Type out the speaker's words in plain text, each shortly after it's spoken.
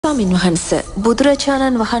ස්වාමින් වහන්සේ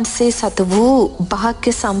බුදුරජාණන් වහන්සේ සතු වූ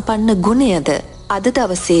භාග්‍ය සම්පන්න ගුණයද අද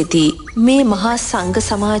දවසේදී මේ මහා සංඝ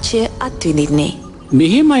සමාජය අත්විඳින්නේ.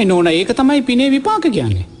 මෙහෙමයි නෝන, ඒක තමයි පිනේ විපාක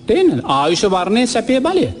කියන්නේ. තේන ආයුෂ වර්ණයේ සැපේ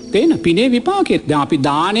බලය. තේන පිනේ විපාකේ. දැන් අපි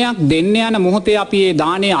දානයක් දෙන්න යන මොහොතේ අපි ඒ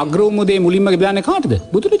දානේ අග්‍රෝමුදේ මුලින්ම ගෙබන්නේ කාටද?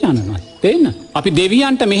 බුදුරජාණන් වහන්සේ. තේන්න අපි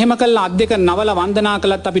දෙවියන්ට මෙහෙම කළා අත් දෙක නවල වන්දනා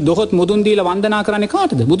කළත් අපි දොහොත් මුදුන් දීලා වන්දනා කරන්නේ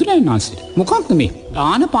කාටද? බුදුරජාණන් වහන්සේට. මොකක්ද මේ?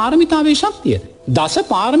 දාන පාරමිතාවේ ශක්තිය. දස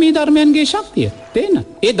පාරමී ධර්මයන්ගේ ශක්තිය. තේන්න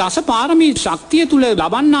ඒ දස පාරමී ශක්තිය තුල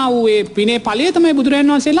ලබන්නා වූ ඒ පිනේ ඵලය තමයි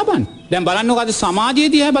බුදුරජාණන් වහන්සේ ලබන්නේ. දැන් බලන්නකො අද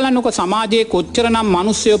සමාජයේ දිහා බලන්නකො සමාජයේ කොච්චරනම්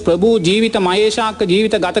මිනිස්සු ප්‍රභූ ජීවිත මහේශාක්ක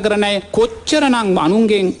ජීවිත ගත කරන අය කොච්චරනම්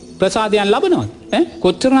අනුන්ගෙන් ප්‍රසාදයන් ලබනවද?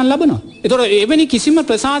 කොච්චරනම් ලබනවද? ඒතකොට එවැනි කිසිම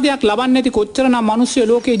ප්‍රසාදයක් ලබන්නේ නැති කොච්චරනම් මිනිස්සු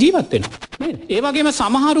ලෝකේ ජීවත් වෙනවා. නේද? ඒ වගේම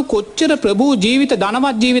සමහරු කොච්චර ප්‍රභූ ජීවිත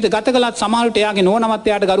ධනවත් ජීවිත ගත කළත් සමහරට එයාගේ නෝනවත්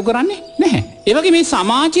එයාට ගරු කරන්නේ නැහැ. ඒ වගේ මේ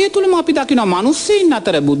සමාජය තුලම අපි දකිනවා මිනිස්සෙයින්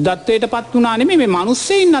අතර බුද්ධත්වයට පත් වුණා නෙමෙයි මේ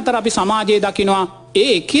මිනිස්සෙයින් අතර අපි සමාජයේ දකිනවා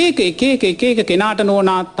එක කෙනාට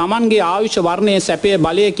නෝනා තමන්ගේ ආයුෂ වර්ණයේ සැපේ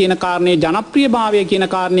බලය කියන කාරණේ ජනප්‍රියභාවය කියන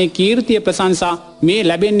කාරණේ කීර්තිය ප්‍රශංසා මේ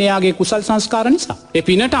ලැබෙන්නේ යාගේ කුසල් සංස්කාර නිසා. ඒ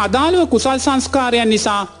පිනට අදාළව කුසල් සංස්කාරයන්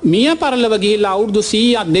නිසා මිය පරලොව ගිහිල්ලා අවුරුදු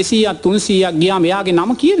 100ක් 200ක් 300ක් ගියාම එයාගේ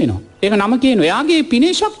නම කියවෙනවා. ඒක නම කියනවා. එයාගේ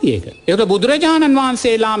පිනේ ශක්තිය ඒක. ඒකට බුදුරජාණන්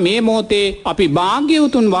වහන්සේලා මේ මොහොතේ අපි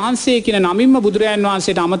භාග්‍යවතුන් වහන්සේ කියන නමින්ම බුදුරජාණන්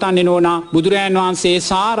වහන්සේට අමතන්නේ නෝනා. බුදුරජාණන් වහන්සේ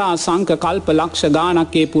සාරා සංඛ කල්ප ලක්ෂ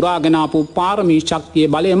ගානක්ේ පුරාගෙන ආපු පාරමී ශක්තිය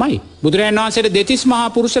බලයමයි. බුදුරජාණන් වහන්සේට දෙතිස් මහා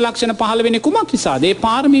පුරුෂ ලක්ෂණ 15 වෙනි කුමක් නිසාද? ඒ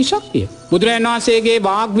පාරමී ශක්තිය. බුදුරජාණන් වහන්සේගේ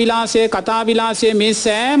වාග් විලාසය, කතා විලාසය මේ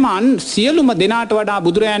සෑම සියලුම දෙනාට වඩා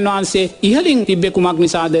බුදුරජාණන් වහන්සේ ඉහළින් තිබ්බේ කුමක්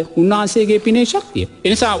නිසාද? උන්වහන්සේගේ පිනේ ශක්තිය. ඒ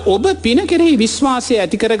නිසා ඔබ පින කෙරෙහි විශ්වාසය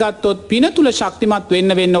ඇති කරගත්තොත් පින තුල ශක්තිමත්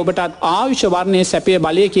වෙන්න ඔබටත් ආයුෂ වර්ණයේ සැපේ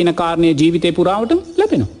බලය කියන කාරණේ ජීවිතේ පුරාවටම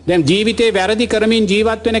ලැබෙනවා. දැන් ජීවිතේ වැරදි කරමින්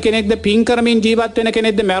ජීවත් වෙන කෙනෙක්ද පින් කරමින් ජීවත් වෙන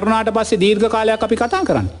කෙනෙක්ද මරණාට පස්සේ දීර්ඝ කාලයක් අපි කතා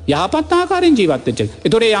කරන්නේ. යහපත් ආකාරයෙන් ජීවත් වෙච්ච.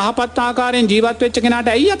 ඒතොර යහපත් ආකාරයෙන් ජීවත් වෙච්ච කෙනාට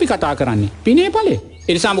ඇයි අපි කතා කරන්නේ? පිනේ ඵලය.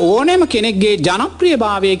 ඒ නිසා ඕනෑම කෙනෙක්ගේ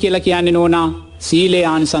ජනප්‍රියභාවය කියලා කියන්නේ නෝනා සීලේ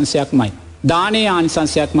ආනිසංශයක්මයි. දානේ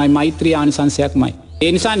ආනිසංශයක්මයි. මෛත්‍රී ආනිසංශයක්මයි.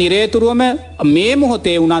 ඒ නිසා නිරේතුරුවම මේ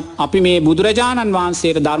මොහොතේ වුණත් අපි මේ බුදුරජාණන්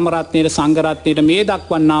වහන්සේට ධර්ම රත්නයට සංඝ රත්නයට මේ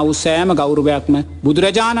දක්වන්නා වූ සෑම ගෞරවයක්ම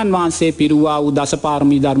බුදුරජාණන් වහන්සේ පිරුවා වූ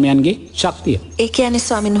දසපාරමී ධර්මයන්ගේ ශක්තිය. ඒ කියන්නේ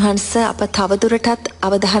ස්වාමින් වහන්සේ අප තවදුරටත්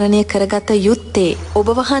අවධාරණය කරගත යුත්තේ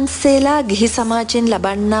ඔබ වහන්සේලා ගිහි සමාජයෙන්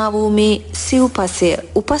ලබන්නා වූ මේ සිව්පසය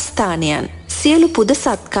උපස්ථානයන් සියලු පුද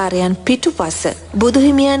සත්කාරයන් පිටුපස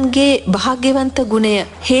බුදුහිමියන්ගේ භාග්‍යවන්ත ගුණය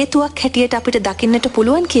හේතුවක් හැටියට අපිට දකින්නට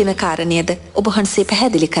පුළුවන් කියන කාරණයද ඔබ වහන්සේ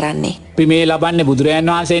පැහැදිලි කරන්නේ. අපි මේ ලබන්නේ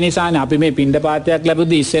බුදුරජාණන් වහන්සේ නිසානේ. අපි මේ පින්ඩපාතයක්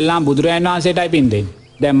ලැබුද්දී ඉස්සෙල්ලාම බුදුරජාණන් වහන්සේටයි පින් දෙන්නේ.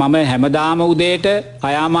 දැන් මම හැමදාම උදේට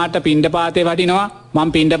හයාමාට පින්ඩපාතේ වඩිනවා.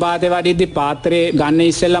 මම පින්ඩපාතේ වඩිද්දි පාත්‍රේ ගන්න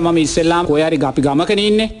ඉස්සෙල්ලා මම ඉස්සෙල්ලාම කොහේ හරි අපි ගමකනේ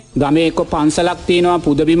ඉන්නේ. ගමේ එක්ක පන්සලක් තියෙනවා,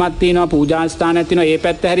 පුදබිමක් තියෙනවා, පූජා ස්ථානයක් තියෙනවා. ඒ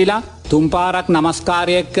පැත්ත හැරිලා තුන් පාරක්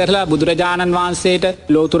නමස්කාරය කරලා බුදුරජාණන් වහන්සේට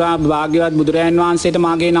ලෝතුරා භාග්‍යවත් බුදුරජාණන් වහන්සේට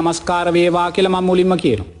මාගේ නමස්කාර වේවා කියලා මම මුලින්ම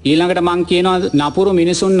කියනවා. ඊළඟට මම කියනවා නපුරු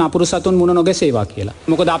මිනිසුන් නපුරු සතුන් මුණ නොගැසේවා කියලා.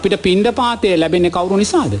 මොකද අපිට පින්ඩපාතේ ලැබෙන්නේ කවුරු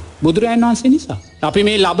නිසාද? බුදුරජාණන් වහන්සේ නිසා. අපි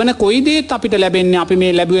මේ ලබන කොයි දේත් අපිට ලැබෙන්නේ අපි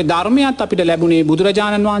මේ ලැබුවේ ධර්මයක් අපිට ලැබුණේ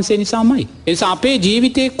බුදුරජාණන් වහන්සේ නිසාමයි. ඒ නිසා අපේ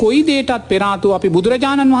ජීවිතේ කොයි දේටත් පෙර ආතුව අපි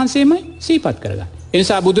බුදුරජාණන් වහන්සේමයි සිහිපත් කරගන්නේ.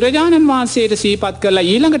 එනිසා බුදුරජාණන් වහන්සේට සිහිපත් කරලා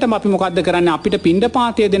ඊළඟටම අපි මොකද්ද කරන්නේ? අපිට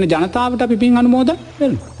පින්ඩපාතය දෙන ජනතාවට අපි පින් අනුමෝදන්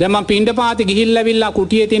කරනවා. දැන් මම පින්ඩපාතේ ගිහිල්ලාවිල්ලා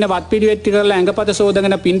කුටියේ තියෙන වත් පිළිවෙත් කරලා ඇඟපත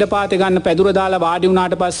සෝදගෙන පින්ඩපාතේ ගන්න පැදුර දාලා වාඩි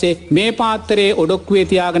වුණාට පස්සේ මේ පාත්‍රයේ ඔඩොක්කුවේ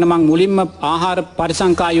තියාගෙන මම මුලින්ම ආහාර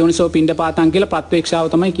පරිසංකා යෝනිසෝ පින්ඩපාතං කියලා ප්‍රත්‍යක්ෂාව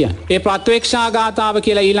තමයි කියන්නේ. ඒ ප්‍රත්‍යක්ෂා ගාතාව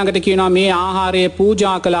කියලා ඊළඟට කියනවා මේ ආහාරය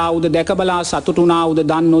පූජා කළා වූද දැකබලා සතුටුනා වූද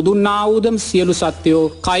දන් නොදුන්නා වූද සියලු සත්වයෝ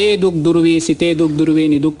කයේ දුක් දුරු වී සිතේ දුක් දුරු වී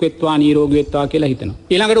නිදුක් වෙත්වා නිරෝගී වෙත්වා කියලා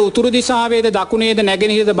ඊළඟට උතුරු දිසාවේද දකුණේද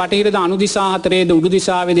නැගෙනහිරද බටහිරද අනු දිසා හතරේද උඩු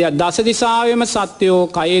දිසාවේද දස දිසාවෙම සත්වයෝ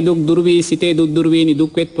කයේ දුක් දුරු වී සිතේ දුක් දුරු වී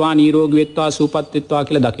නිදුක් වෙත්වා නිරෝගී වෙත්වා සුවපත් වෙත්වා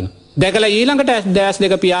කියලා දකිනවා. දැකලා ඊළඟට දැස්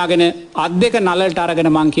දෙක පියාගෙන අත් දෙක නලලට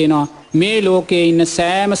අරගෙන මං කියනවා මේ ලෝකයේ ඉන්න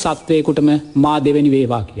සෑම සත්වයකටම මා දෙවෙනි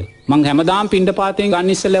වේවා කියලා. මං හැමදාම පින්ඩපාතයෙන් ගන්න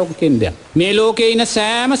ඉස්සෙල්ලා ඔක කියන්නේ. මේ ලෝකයේ ඉන්න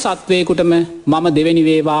සෑම සත්වයකටම මම දෙවෙනි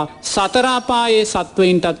වේවා. සතර අපායේ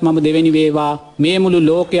සත්වයින්ටත් මම දෙවෙනි වේවා. මේ මුළු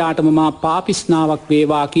ලෝකයාටම මා පාපිස්නාවක්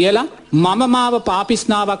වේවා කියලා මම මාව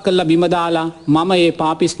පාපිස්නාවක් කරලා බිම දාලා මම ඒ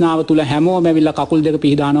පාපිස්නාව තුල හැමෝම ඇවිල්ලා කකුල් දෙක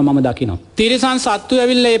පිහදානවා මම දකිනවා. තිරිසන් සත්තු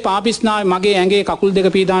ඇවිල්ලා ඒ පාපිස්නාවේ මගේ ඇඟේ කකුල් දෙක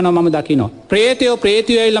පිහදානවා මම දකිනවා. ප්‍රේතයෝ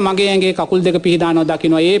ඇවිල්ලා මගේ ඇඟේ කකුල් දෙක පිහදානවා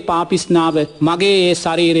දකිනවා. ඒ පාපිස්නාව මගේ ඒ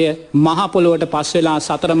ශරීරය මහ පොළොවට පස් වෙලා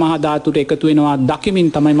සතර මහා ධාතුට එකතු වෙනවා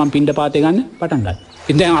දකිමින් තමයි මම පින්ඩපාතේ ගන්න පටන්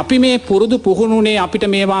ගත්තේ. දැන් අපි මේ පුරුදු පුහුණුනේ අපිට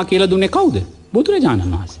මේවා කියලා දුන්නේ කවුද?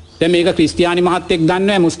 බුදුරජාණන් වහන්සේ. දැන් මේක ක්‍රිස්තියානි මහත්තයෙක් දන්නේ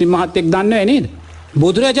නැහැ, මුස්ලිම් මහත්තයෙක් දන්නේ නැහැ නේද?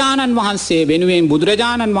 බුදුරජාණන් වහන්සේ වෙනුවෙන්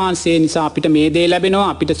බුදුරජාණන් වහන්සේ නිසා අපිට මේ දේ ලැබෙනවා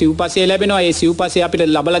අපිට සිව්පසය ලැබෙනවා ඒ සිව්පසය අපිට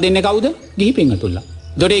ලබලා දෙන්නේ කවුද? ගිහි පින්වතුන්ලා.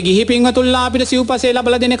 දොරේ ගිහි පින්වතුන්ලා අපිට සිව්පසය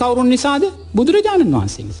ලබලා දෙන්නේ කවුරුන් නිසාද? බුදුරජාණන්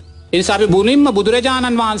වහන්සේ නිසා. එනිසා අපි මුලින්ම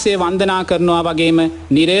බුදුරජාණන් වහන්සේ වන්දනා කරනවා වගේම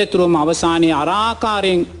නිරේතුරුවම අවසානයේ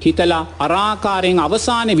අරාකාරයෙන් හිතලා අරාකාරයෙන්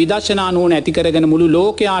අවසානයේ විදර්ශනා නුවණ ඇති කරගෙන මුළු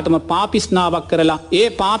ලෝකයාටම පාපිස්නාවක් කරලා ඒ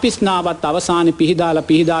පාපිස්නාවත් අවසානයේ පිහිදාලා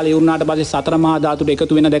ඉවරනාට පස්සේ සතර මහා ධාතුට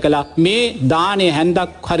එකතු වෙන දැකලා මේ දාණය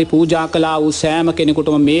හැන්දක් හරි පූජා කළා වූ සෑම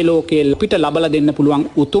කෙනෙකුටම මේ ලෝකයේ පිට ලබලා දෙන්න පුළුවන්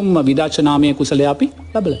උතුම්ම විදර්ශනාමය කුසලය අපි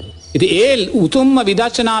ලබලා. ඉතින් ඒ උතුම්ම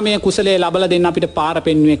විදර්ශනාමය කුසලයේ ලබලා දෙන්න අපිට පාර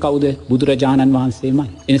පෙන්වුවේ කවුද? බුදුරජාණන් වහන්සේමයි.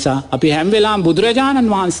 ඒ නිසා අපි හැම වෙලාවෙම බුදුරජාණන්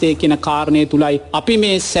වහන්සේ කියන කාරණේ තුලයි අපි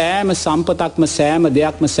මේ සෑම සම්පතක්ම සෑම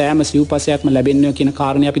දෙයක්ම සෑම සිව්පසයක්ම ලැබෙන්නේ කියන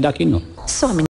කාරණේ අපි දකින්න ඕන.